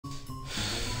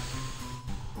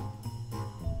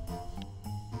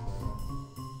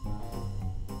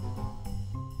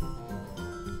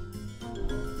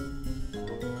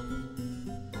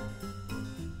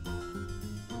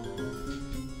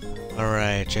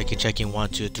Alright, checking 1,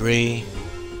 2, 3.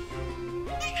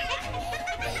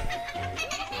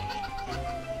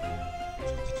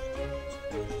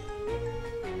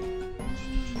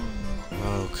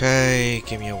 Okay,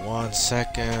 give me 1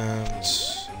 second.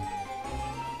 Let's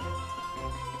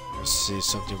see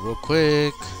something real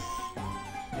quick.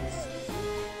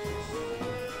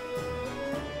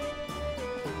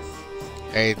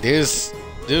 Hey, this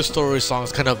story song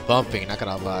is kind of bumping, not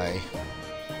gonna lie.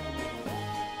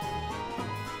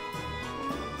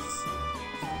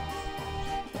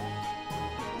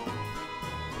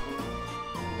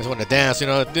 I just want to dance, you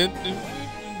know.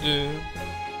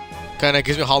 Kind of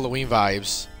gives me Halloween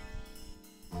vibes.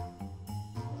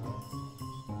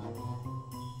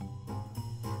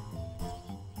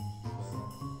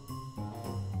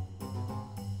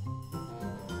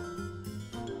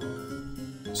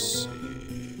 Let's see.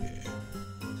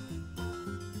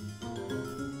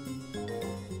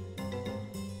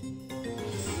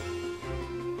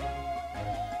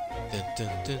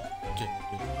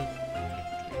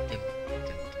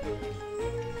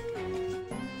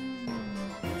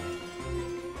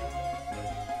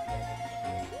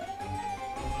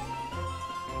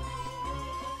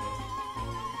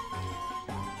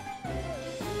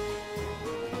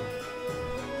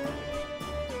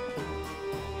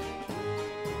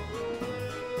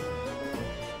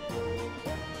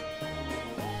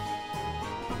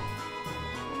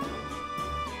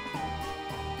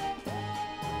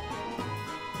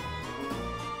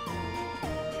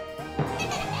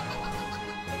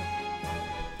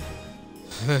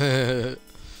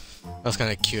 That's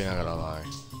kind of cute, not gonna lie.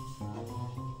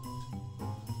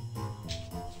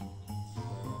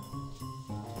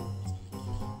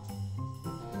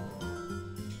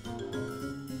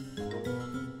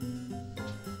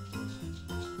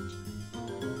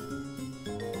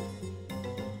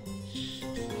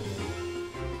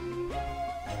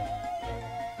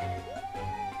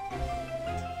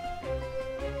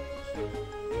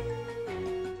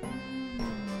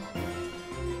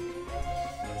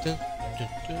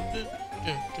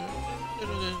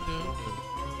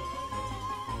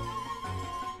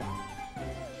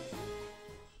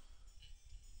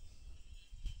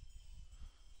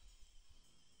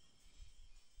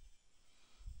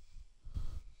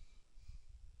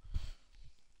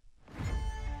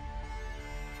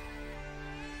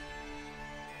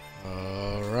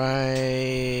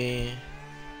 Alright.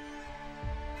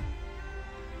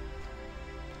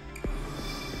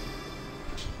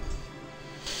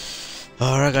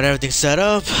 Alright, got everything set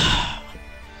up.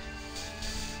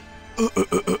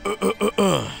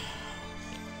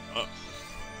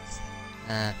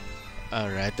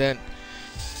 Alright then.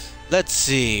 Let's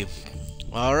see.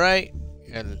 Alright.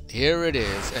 And here it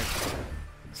is. And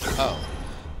oh.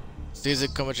 Season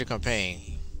commercial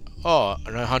campaign. Oh,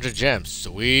 100 gems.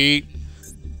 Sweet.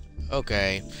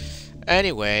 Okay.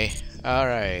 Anyway,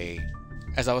 alright.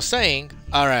 As I was saying,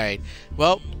 alright.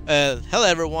 Well, hello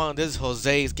everyone. This is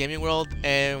Jose's Gaming World,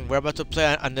 and we're about to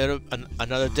play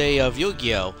another day of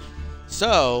Yu-Gi-Oh!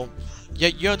 So, yeah,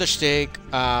 you're on the shtick.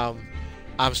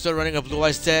 I'm still running a Blue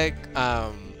Eyes deck.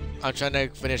 I'm trying to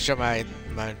finish up my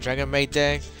Dragon Maid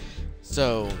deck.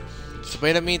 So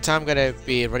in the meantime, I'm gonna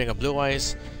be running a Blue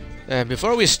Eyes. And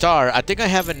before we start, I think I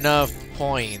have enough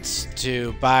points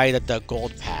to buy the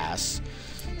gold pass.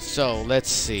 So let's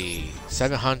see,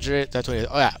 700. That's 20.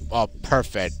 Oh yeah, oh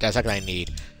perfect. That's what I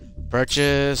need.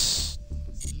 Purchase.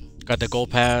 Got the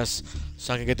gold pass,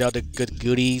 so I can get the other good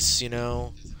goodies. You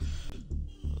know.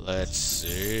 Let's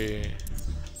see.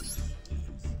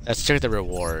 Let's check the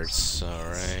rewards. All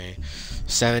right,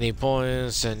 70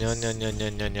 points and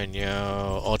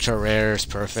ultra rares,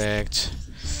 perfect.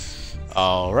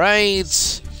 All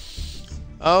right.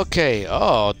 Okay.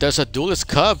 Oh, there's a Duelist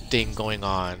Cup thing going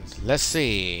on. Let's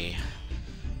see.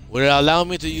 Will it allow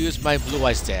me to use my Blue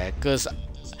Eyes deck? Because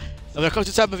when it comes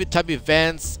to type of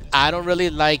events, I don't really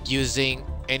like using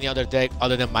any other deck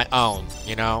other than my own.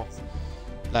 You know,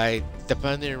 like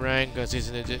depending on rank,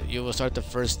 you will start the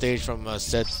first stage from a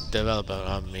set development.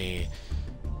 I mean,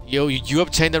 you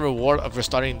obtain the reward of your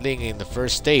starting link in the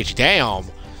first stage. Damn.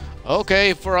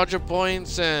 Okay, 400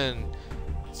 points and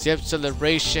CF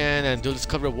celebration and Duelist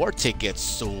Cup reward tickets.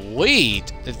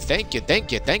 Sweet. Thank you.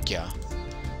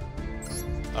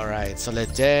 Alright,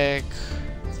 select deck.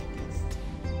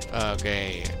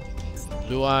 Okay.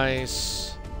 Blue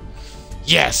Eyes.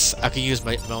 Yes! I can use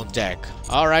my own deck.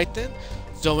 Alright then.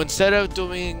 So instead of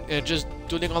doing just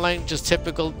doing online, just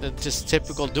typical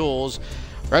duels,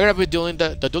 we're gonna be doing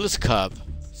the Duelist Cup.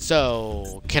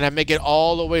 So can I make it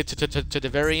all the way to the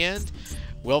very end?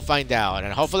 We'll find out,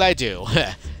 and hopefully I do.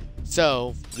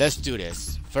 So let's do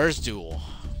this. First duel.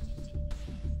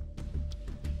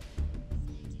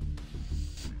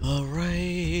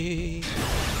 Alright.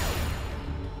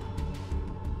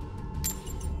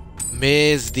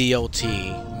 Ms. DOT.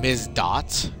 Ms.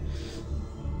 Dot.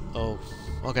 Oh,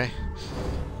 okay.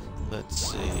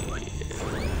 Let's see.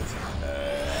 Okay.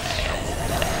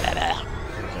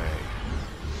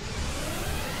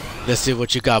 Let's see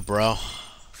what you got, bro.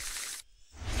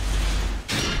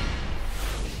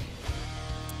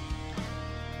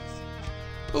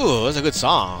 Ooh, that's a good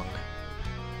song.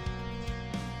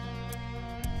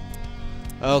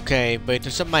 Okay, but in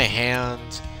terms of my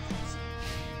hand,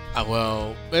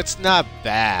 well, it's not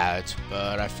bad,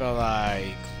 but I feel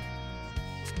like...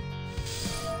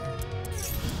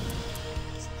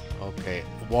 Okay,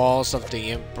 Walls of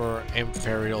the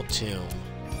Imperial Tomb.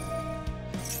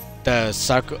 The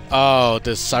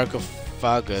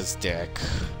sarcophagus deck.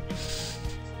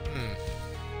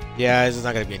 Yeah, this is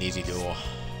not gonna be an easy duel.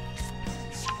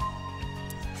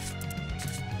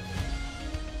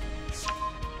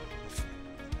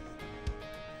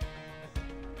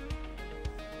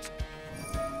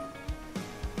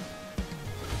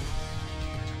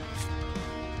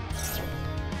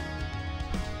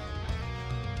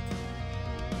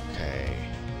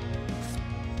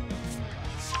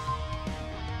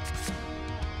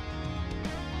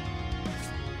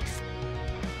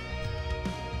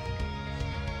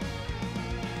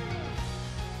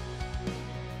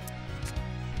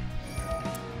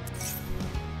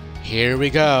 Here we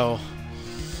go.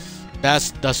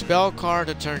 That's the spell card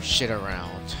to turn shit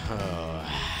around.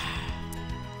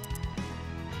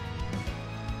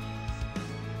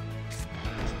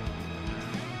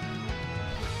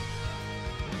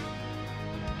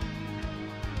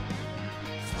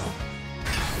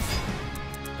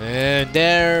 And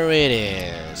there it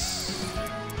is.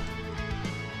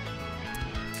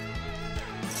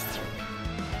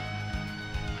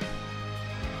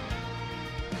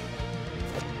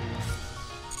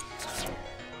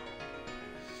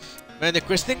 Man, the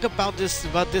crazy thing about this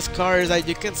card is that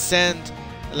you can send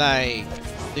like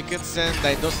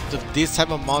these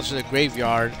type of monsters to the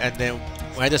graveyard, and then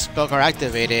when the spell card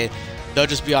activated, they'll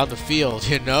just be on the field,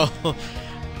 you know.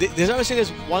 There's always this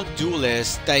one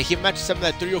duelist that he matches something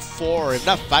like 3 or 4, if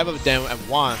not 5 of them at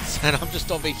once, and I'm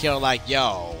just over here like,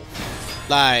 yo,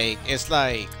 like it's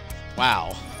like,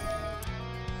 wow,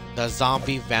 the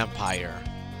zombie vampire.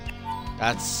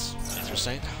 That's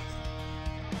interesting.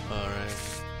 All right.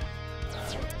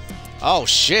 Oh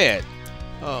shit!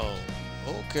 Oh,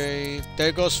 okay.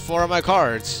 There goes 4 of my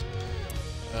cards.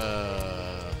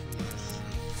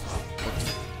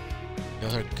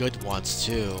 Those are good ones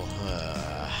too.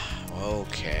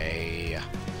 Okay.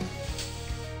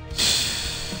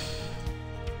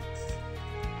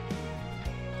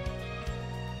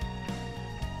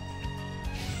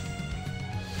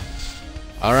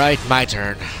 All right, my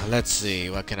turn. Let's see.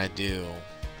 What can I do?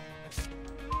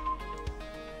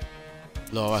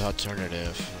 Low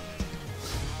alternative.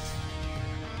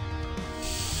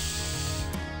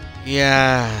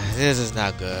 Yeah, this is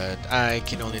not good. I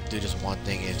can only do just one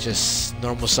thing. It's just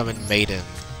normal summon Maiden.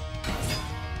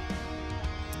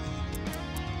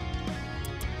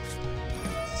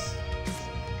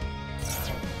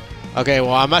 Okay,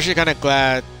 well, I'm actually kind of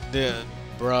glad the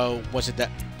bro wasn't that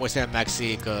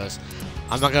Maxi, because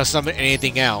I'm not gonna summon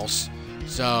anything else.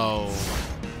 So,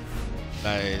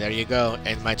 there you go.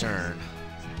 End my turn.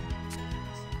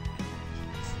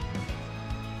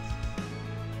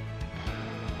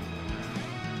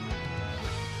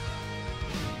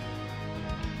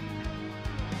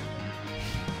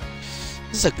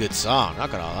 This is a good song, not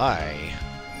gonna lie.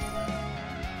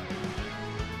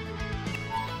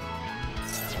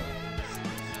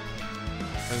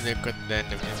 And they could then,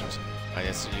 I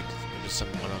guess you could just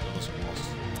summon one of those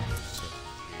monsters.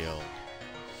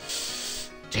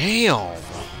 Damn!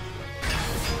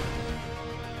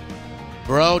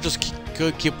 Bro, just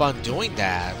could keep on doing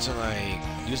that. So, like,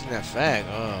 using that effect.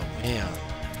 Oh, man.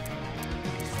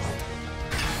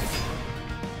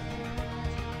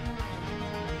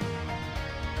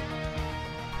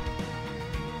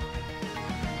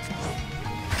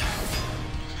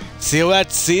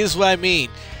 See is what I mean.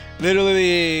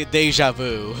 Literally deja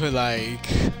vu. Like,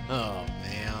 oh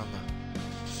man.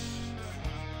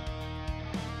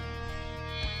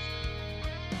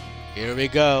 Here we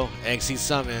go. XC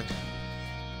summon.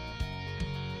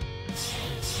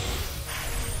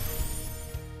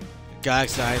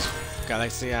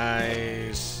 Galaxy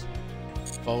Eyes,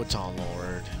 Photon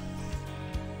Lord.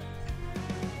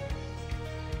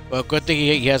 Well, good thing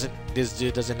he hasn't. This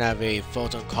dude doesn't have a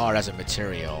photon card as a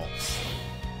material,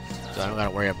 so I don't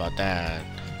gotta worry about that.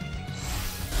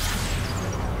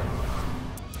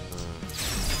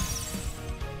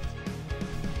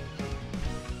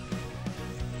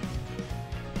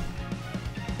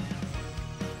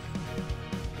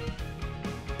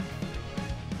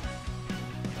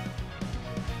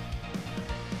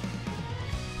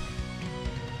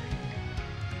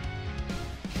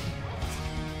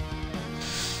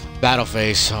 Battle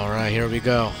phase. Alright, here we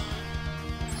go.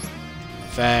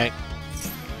 Fact.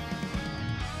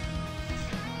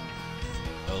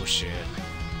 Oh shit.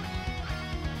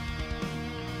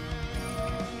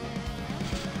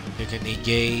 You can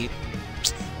negate.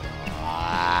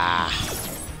 Ah,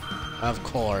 of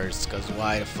course, because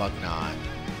why the fuck not?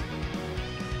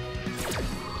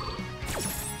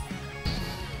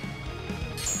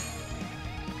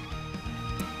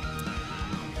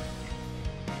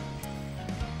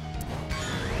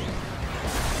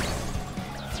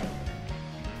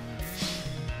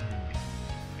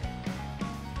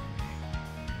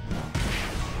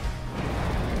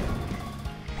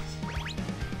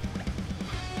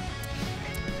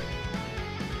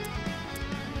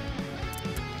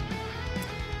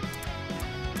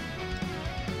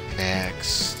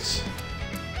 Next.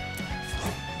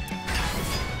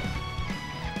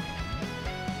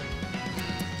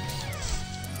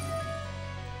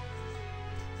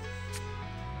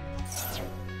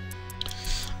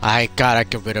 I gotta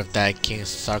get rid of that King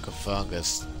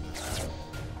Sarcophagus.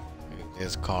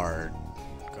 This card,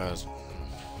 because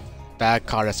that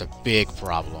card is a big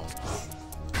problem.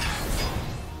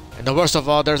 And the worst of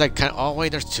all, there's like oh wait,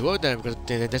 there's two of them because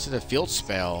this is a field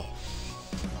spell.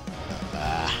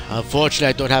 Unfortunately,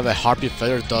 I don't have a Harpy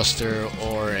Feather Duster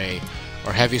or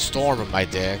Heavy Storm in my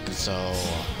deck, so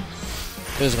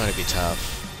this is gonna be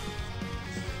tough.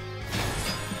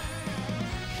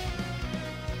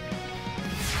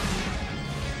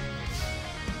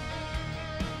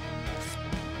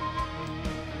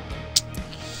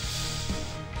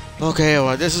 Okay,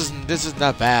 well this is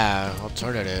not bad.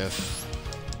 Alternative.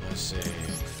 Let's see.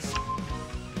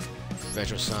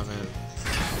 Retro Summon.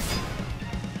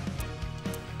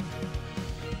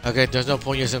 Okay, there's no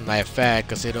point using my effect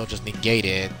because it'll just negate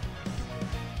it.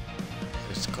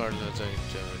 This card is a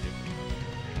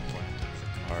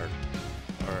card,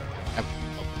 or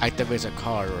activates a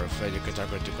card or effect. You can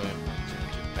target to go to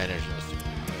manage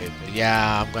this.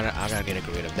 Yeah, I'm gonna get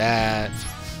rid of that.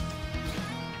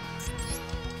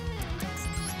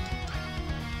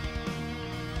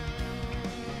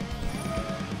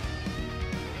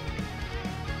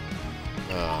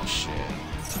 Oh shit.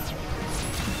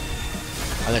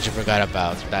 I let you forgot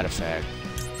about that effect.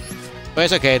 But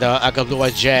it's okay though, I got Blue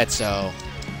Eyes Jet, so...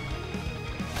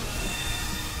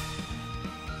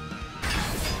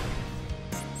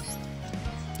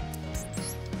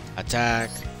 Attack,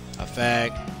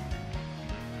 effect...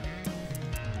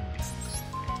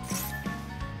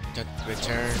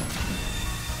 Return...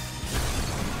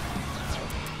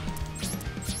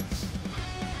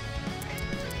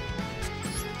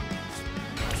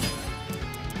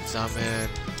 Summon...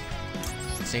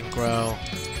 Synchro.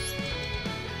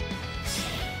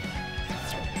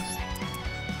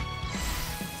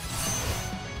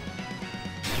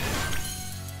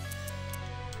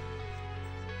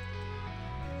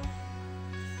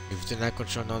 If you do not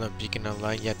control another beacon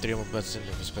online, you have 3 more buttons in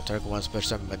the target one special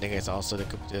summon, but it's also the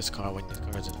this card when this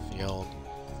card is in the field.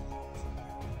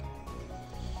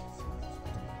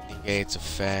 Negates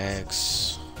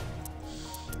effects.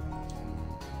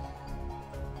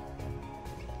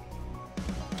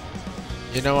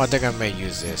 You know what, I think I may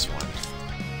use this one.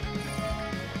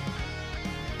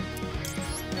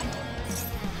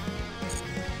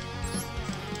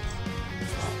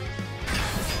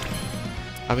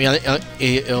 I mean,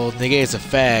 it'll negate its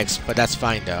effects, but that's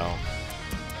fine though.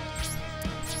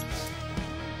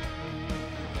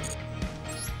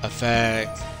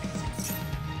 Effect.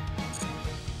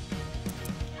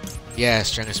 Yeah,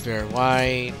 Strength of Spirit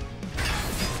White.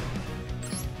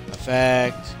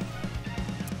 Effect.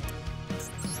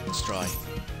 Destroy.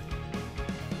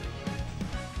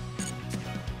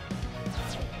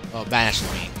 Oh, banish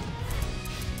me.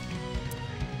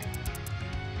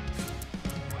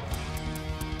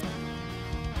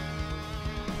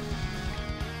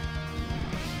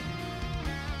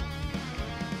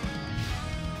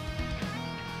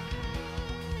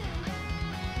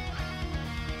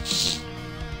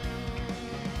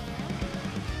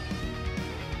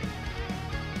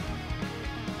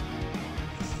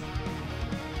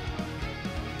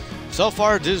 So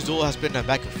far, this duel has been a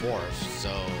back and forth,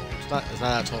 so it's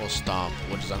not a total stomp,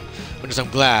 which is I'm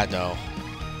glad though.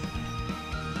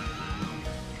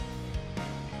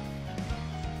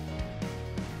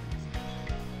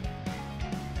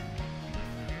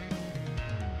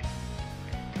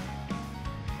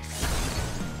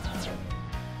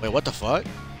 Wait, what the fuck?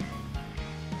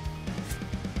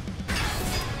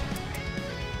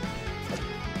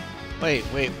 Wait,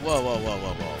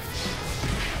 whoa.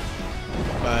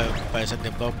 By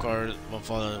sending both cards, one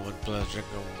fallen and one plus trigger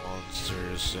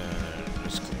monsters and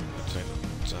risk attack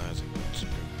size.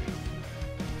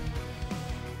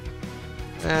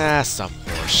 Ah, some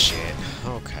more shit.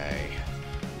 Okay.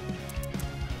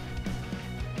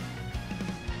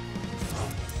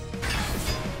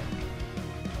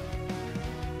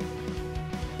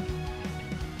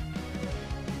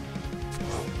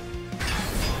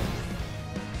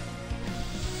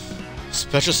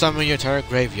 Special summon your entire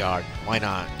graveyard. Why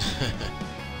not?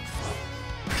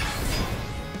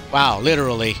 Wow,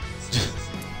 literally.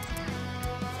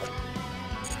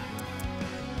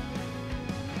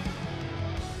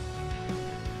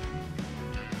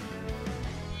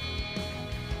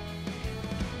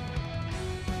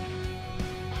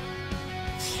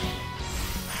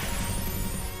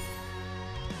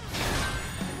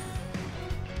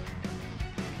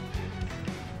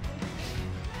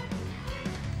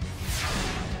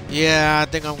 Yeah, I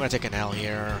think I'm gonna take an L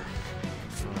here.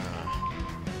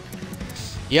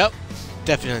 Yep,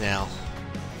 definitely an L.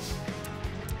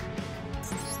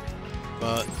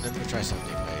 But let me try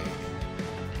something.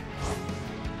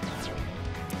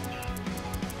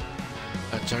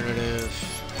 Wait. Alternative.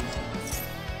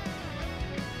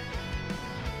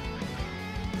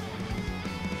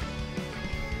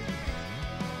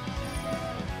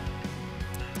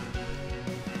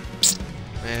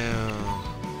 Man.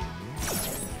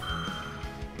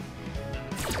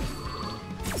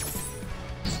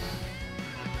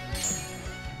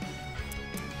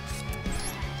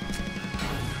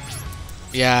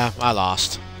 Yeah, I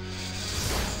lost.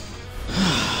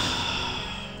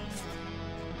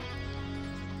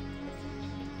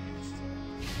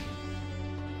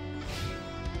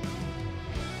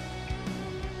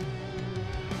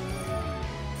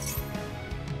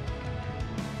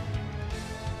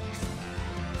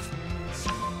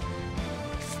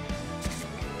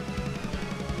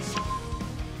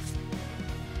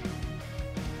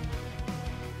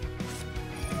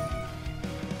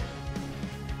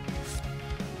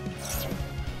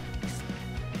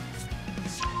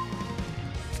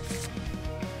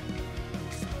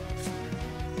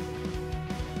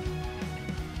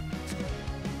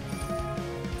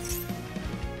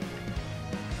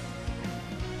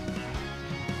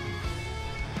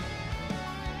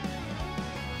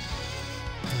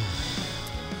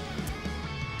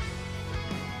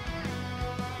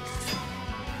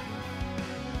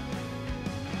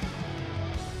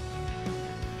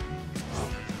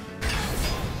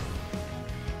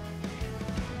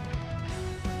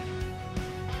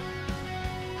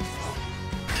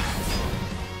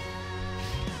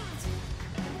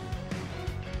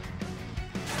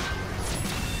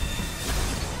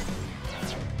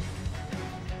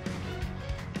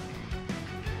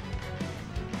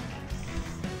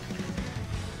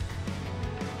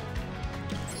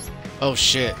 Oh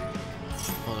shit.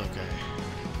 Oh, okay.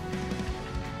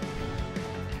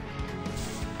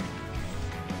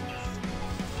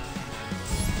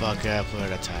 Fuck, I put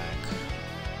an attack.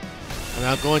 I'm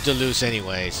not going to lose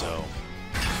anyway, so.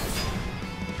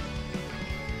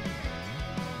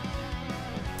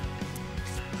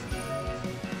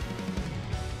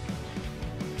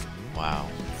 Wow.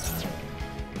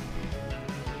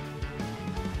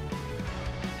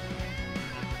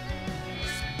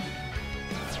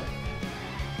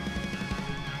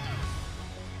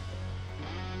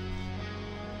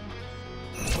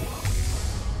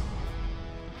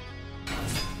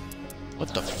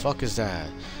 What the fuck is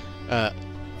that?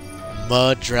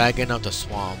 Mud Dragon of the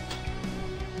Swamp.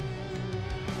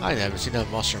 I never seen that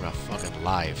monster in my fucking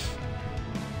life.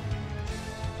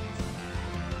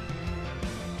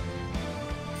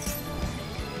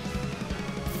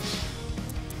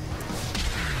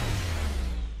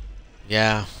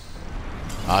 Yeah.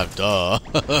 Duh.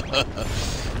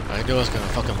 I knew I was gonna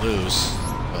fucking lose,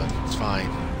 but it's fine.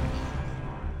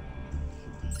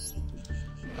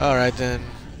 Alright then.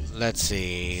 Let's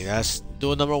see. That's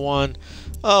duel number 1.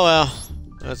 Oh well.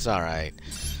 That's alright.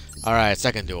 Alright,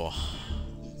 second duel.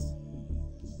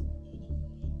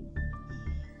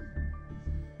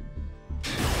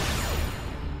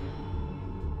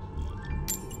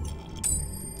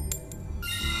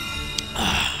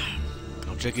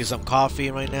 I'm drinking some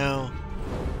coffee right now.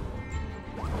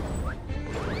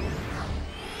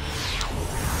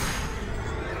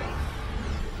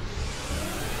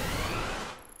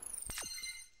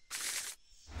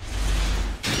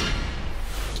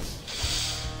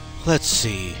 Let's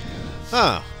see.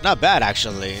 Huh, not bad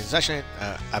actually. It's actually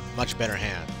a much better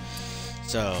hand.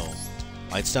 So,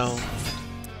 Lightstone.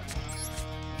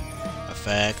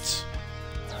 Effect.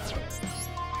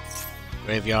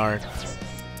 Graveyard.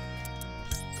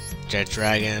 Jet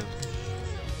Dragon.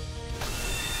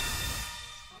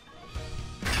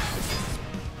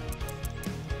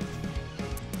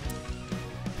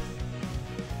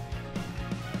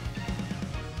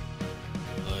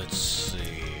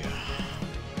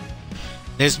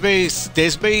 This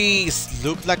may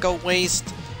look like a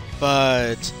waste,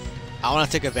 but I want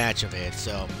to take advantage of it.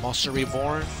 So Monster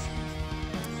Reborn,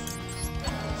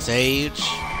 Sage,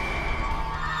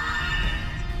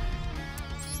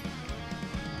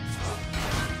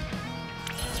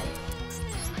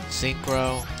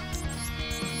 Synchro,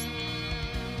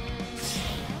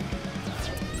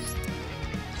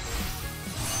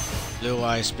 Blue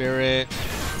Eye Spirit,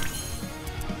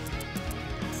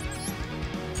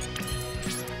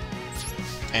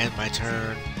 end my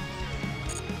turn.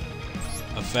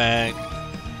 Effect.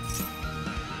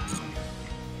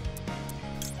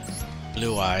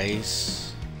 Blue Eyes.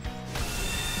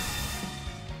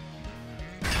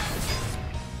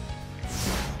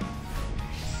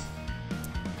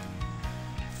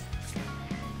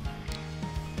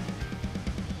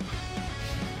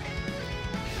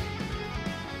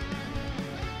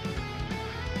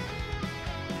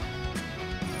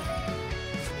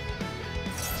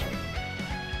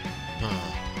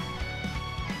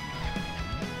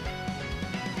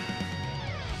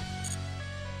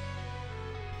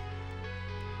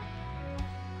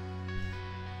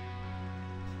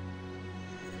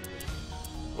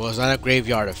 Well, it's not a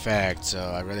graveyard effect, so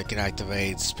I really can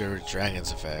activate Spirit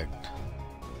Dragon's effect.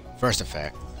 First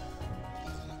effect.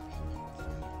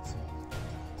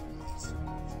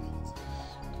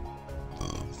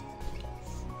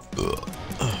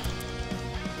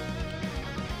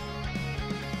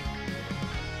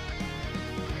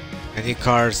 Any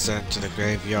card sent to the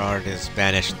graveyard is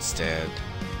banished instead.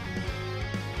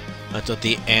 Until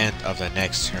the end of the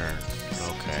next turn.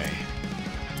 Okay.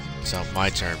 So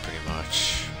my turn pretty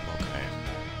much. Okay.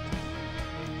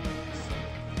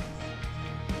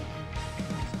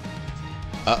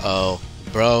 Uh-oh.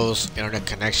 Bro's internet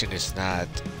connection is not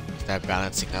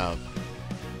balancing up.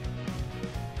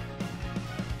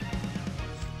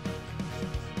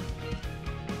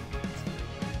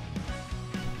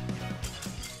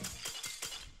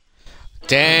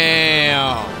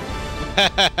 Damn!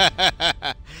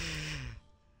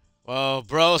 Well,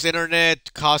 bro's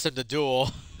internet caused him the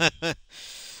duel.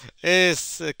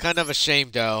 It's kind of a shame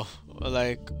though.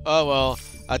 Like, oh well,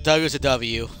 a W is a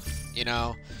W, you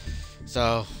know?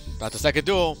 So, that's the second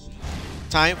duel.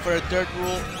 Time for a third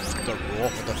duel.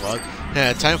 What the fuck?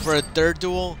 Yeah, time for a third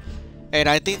duel. And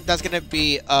I think that's gonna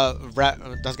be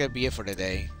that's gonna be it for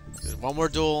today. One more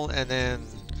duel and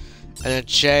then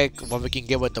check what we can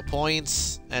get with the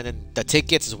points and then the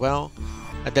tickets as well.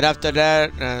 And then after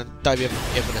that, that'll be it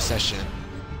for the session.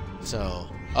 So,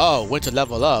 oh, when to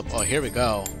level up. Oh, here we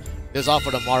go. This is all for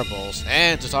the marbles.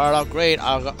 And to start out great,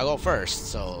 I'll go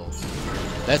first. So,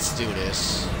 let's do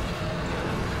this.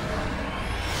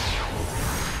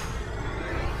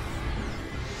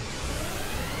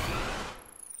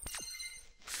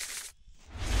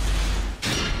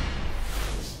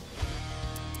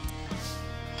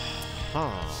 Huh.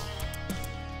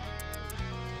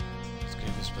 Let's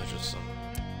give this budget some.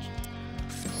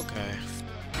 Okay.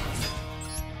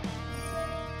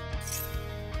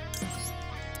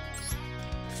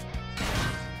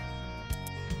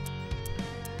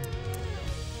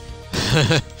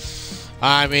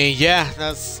 I mean, yeah,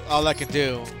 that's all I can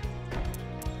do.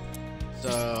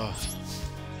 So,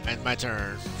 end my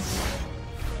turn.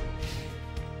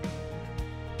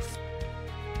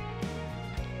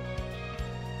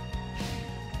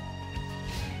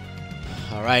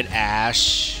 Alright,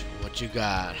 Ash, what you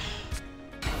got?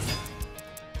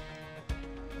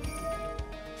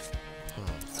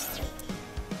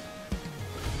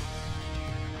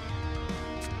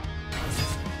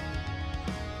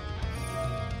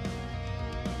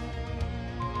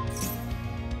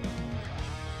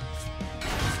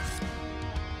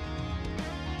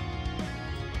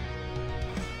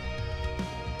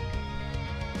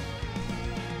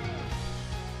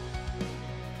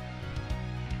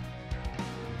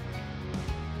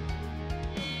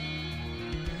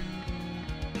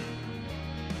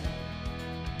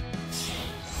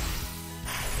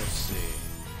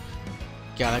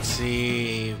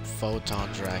 Galaxy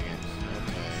Photon Dragon.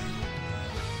 Okay.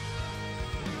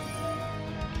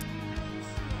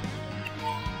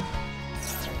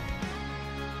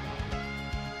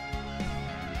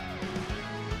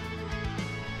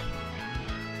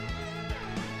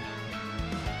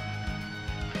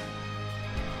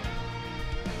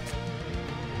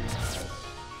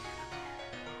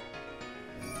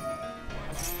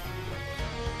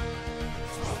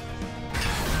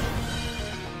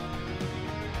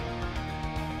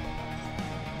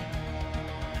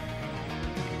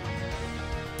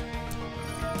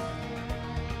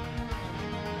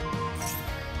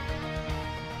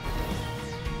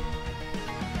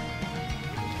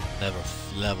 Level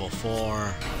Level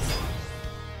 4.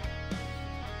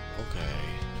 Okay.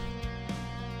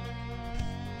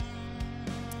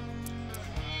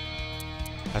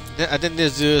 I think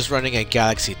this dude is running a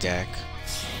Galaxy deck,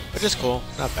 which is cool,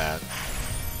 not bad.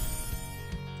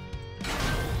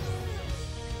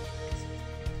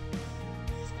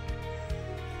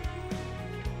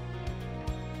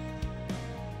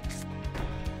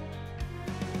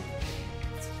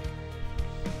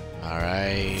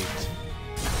 Alright.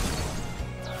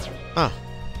 Huh.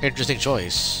 Interesting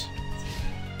choice.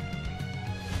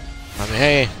 I mean,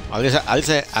 hey, at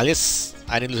least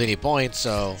I didn't lose any points,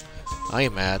 so I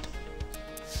ain't mad.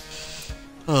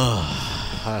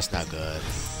 Oh, that's not good.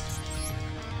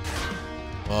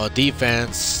 Well,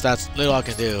 defense, that's little I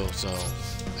can do, so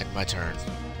end my turn.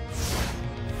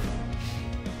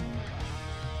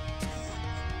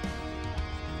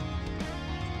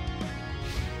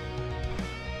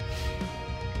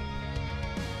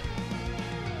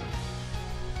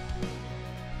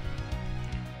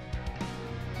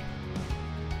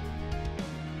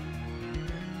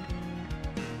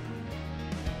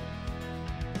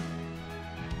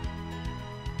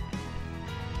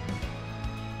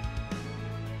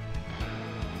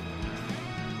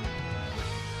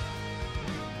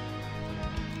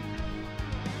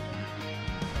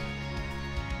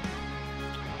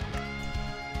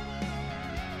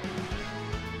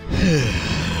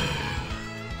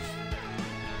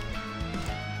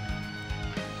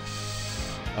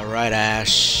 Alright,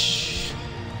 Ash.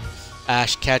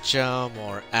 Ash Ketchum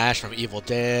or Ash from Evil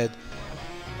Dead.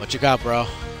 What you got, bro?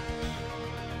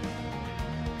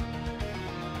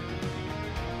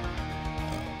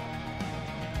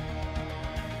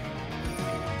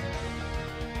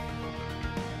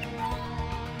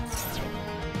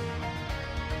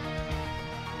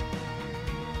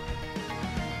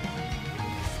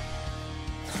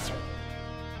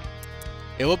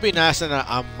 It would be nice that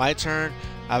on my turn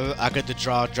I get to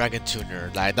draw Dragon Tuner.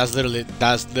 Like that's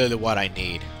literally what I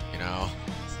need, you know.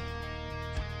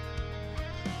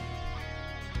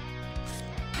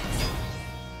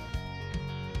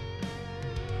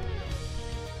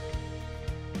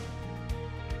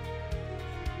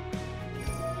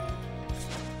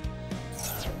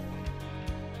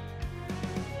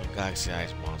 Galaxy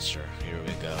Ice Monster. Here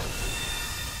we go.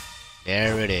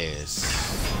 There it is.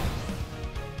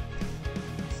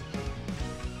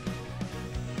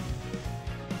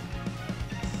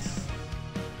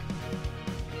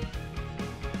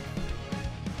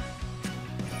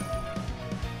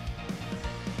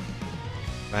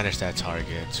 Manage that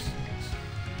target.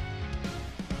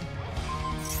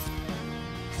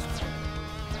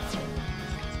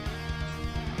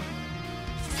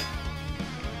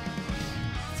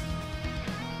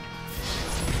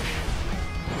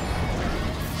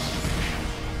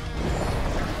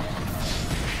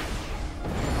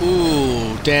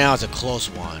 Ooh, damn, it's a close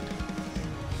one.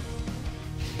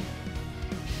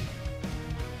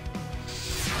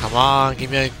 Come on,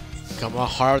 give me a... Come on,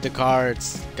 hard the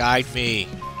cards. Guide me.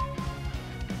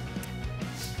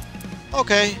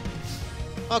 Okay.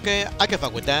 Okay, I can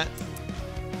fuck with that.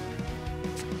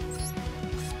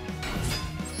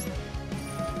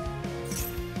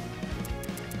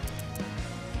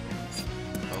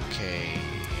 Okay,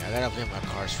 I gotta play my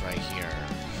cards right here.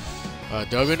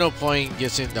 There'll be no point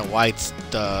using the white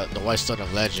Stone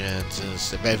of Legends.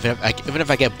 Even if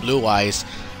I get Blue Eyes,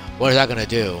 what is that gonna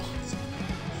do?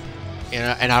 You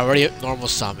know, and I already normal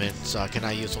summon, so I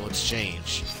cannot use Soul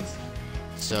Exchange.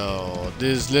 So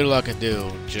there's little I can do.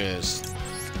 Just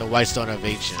the White Stone of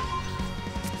Ancient.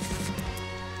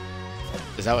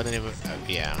 Is that what the name of?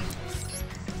 Yeah.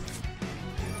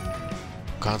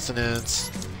 Consonants.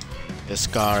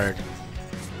 Discard.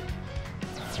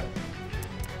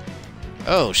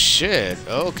 Oh shit.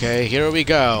 Okay, here we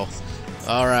go.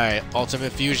 All right,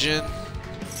 Ultimate Fusion.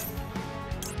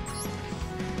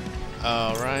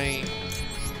 All right.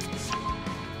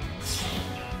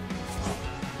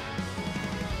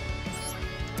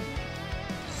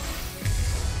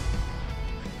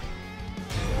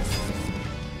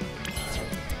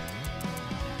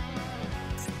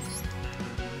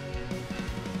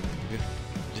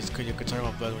 You can turn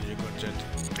on blood when you go jet.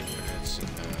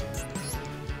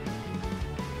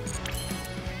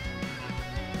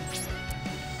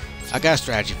 I got a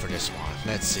strategy for this one.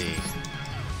 Let's see.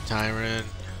 Tyrant.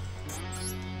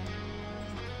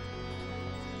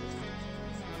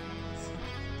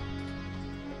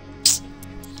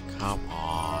 Come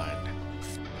on.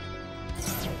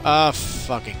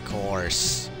 Fucking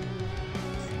course.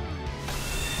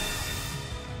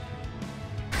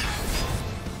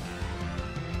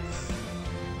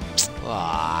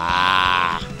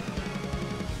 Ah.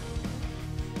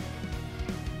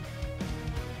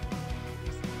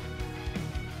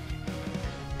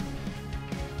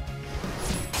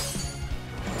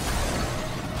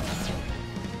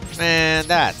 Man,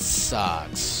 that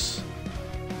sucks.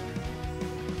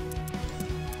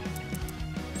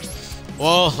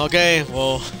 Well, okay,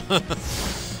 well,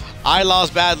 I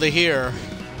lost badly here.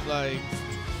 Like,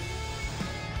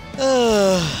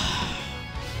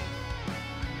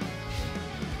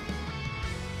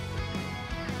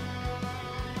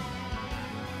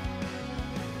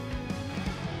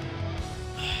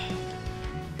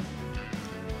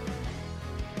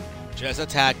 just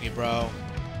attack me, bro.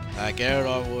 Like, get it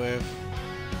over with.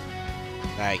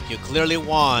 Like, you clearly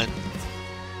won.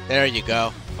 There you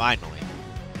go. Finally.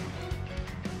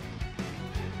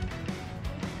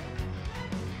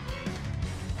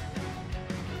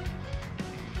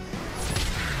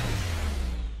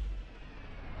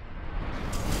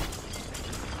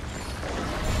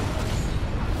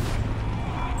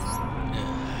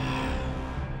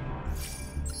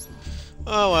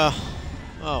 Oh well.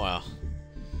 Oh well.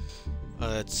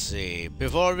 Let's see.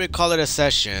 Before we call it a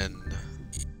session,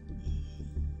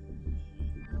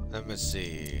 let me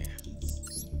see.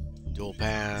 Dual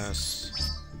pass.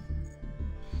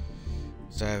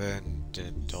 7,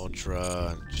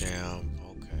 ultra, jam.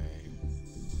 Okay.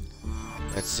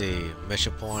 Let's see.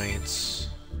 Mission points.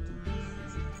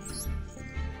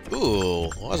 Ooh,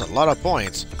 well, that's a lot of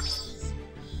points.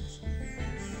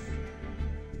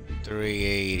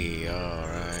 380,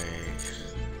 alright.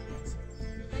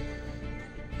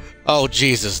 Oh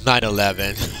Jesus,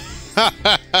 9/11.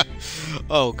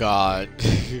 Oh god.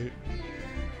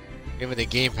 Even the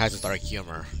game has its dark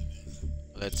humor.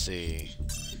 Let's see.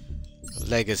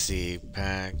 Legacy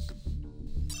pack.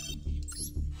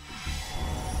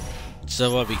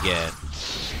 So what we get?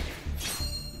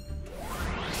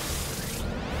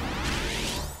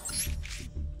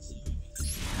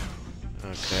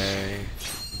 Okay.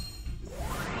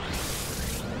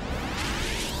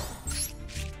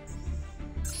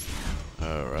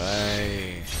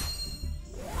 Alright.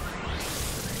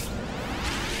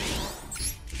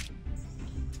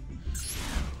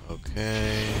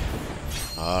 Okay.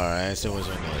 Alright, so what's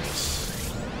on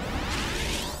this?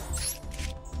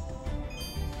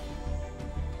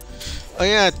 Oh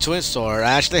yeah, Twin Sword.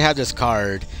 I actually have this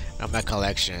card in my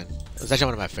collection. It's actually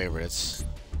one of my favorites.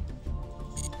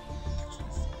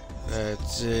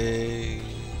 Let's see.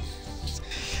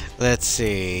 Let's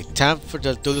see. Time for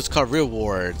the Duelist card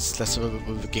rewards. Let's see what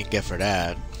we can get for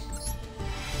that.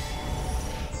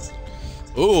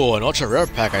 Ooh, an ultra rare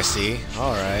pack I see.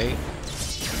 Alright.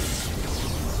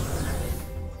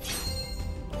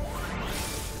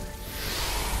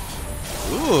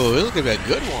 Ooh, this is gonna be a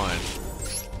good one.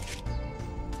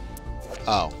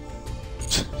 Oh.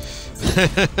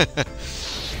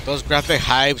 Those graphic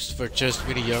hypes for just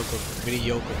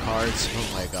mediocre cards. Oh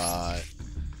my god.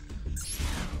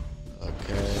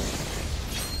 Okay.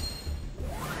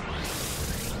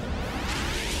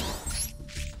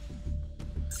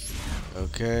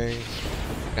 Okay.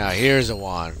 Now here's a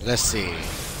one. Let's see.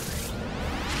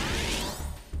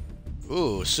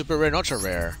 Ooh, super rare and ultra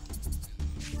rare.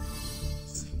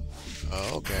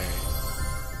 Oh, okay.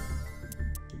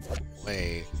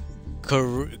 Wait.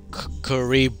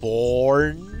 Curry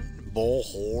born?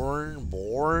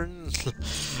 Born?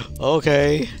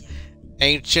 Okay.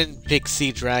 Ancient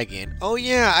Pixie Dragon. Oh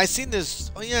yeah, I seen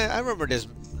this. Oh yeah, I remember this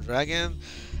dragon.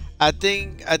 I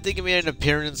think it made an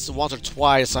appearance once or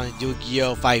twice on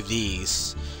Yu-Gi-Oh!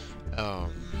 5Ds.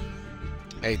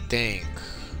 I think.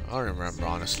 I don't remember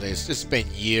honestly. It's been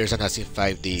years since I've seen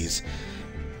 5Ds.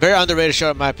 Very underrated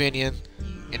show in my opinion.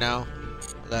 You know,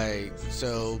 like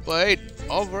so. But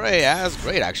overall, yeah, that's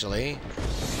great actually.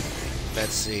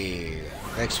 Let's see.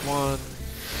 Next one.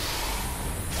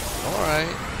 Alright.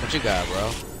 What you got,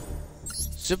 bro?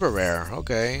 Super rare.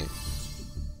 Okay.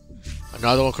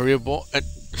 Another one, career ball.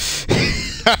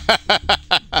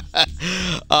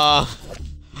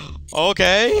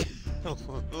 Okay.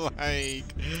 Like,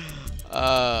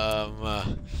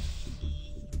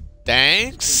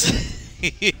 thanks.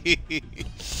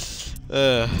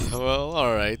 Well,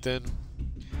 alright then.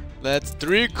 That's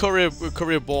 3 career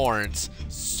borns.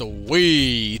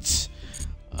 Sweet.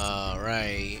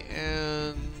 Alright,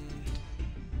 and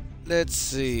let's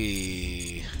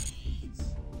see.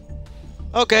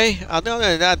 Okay, other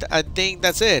than that, I think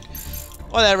that's it.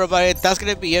 Well, everybody, that's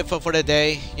gonna be it for the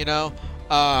day. You know,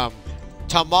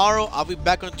 tomorrow I'll be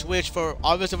back on Twitch for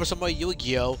obviously for some more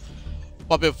Yu-Gi-Oh.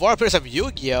 But before I play some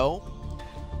Yu-Gi-Oh,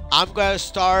 I'm gonna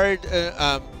start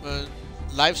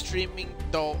live streaming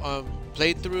the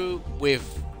playthrough with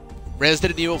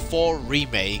Resident Evil 4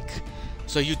 Remake.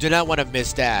 So you do not want to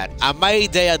miss that. I may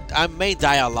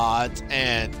die a lot,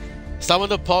 and some of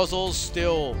the puzzles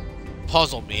still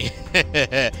puzzle me.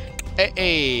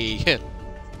 Hey.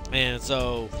 And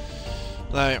so,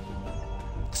 like,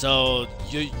 so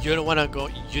you don't want to go,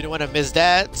 you don't want to miss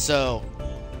that. So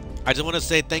I just want to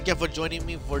say thank you for joining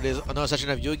me for this another session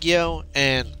of Yu-Gi-Oh,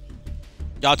 and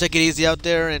y'all take it easy out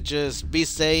there and just be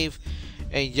safe,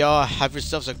 and y'all have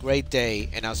yourselves a great day,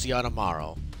 and I'll see y'all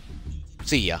tomorrow.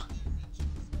 See ya.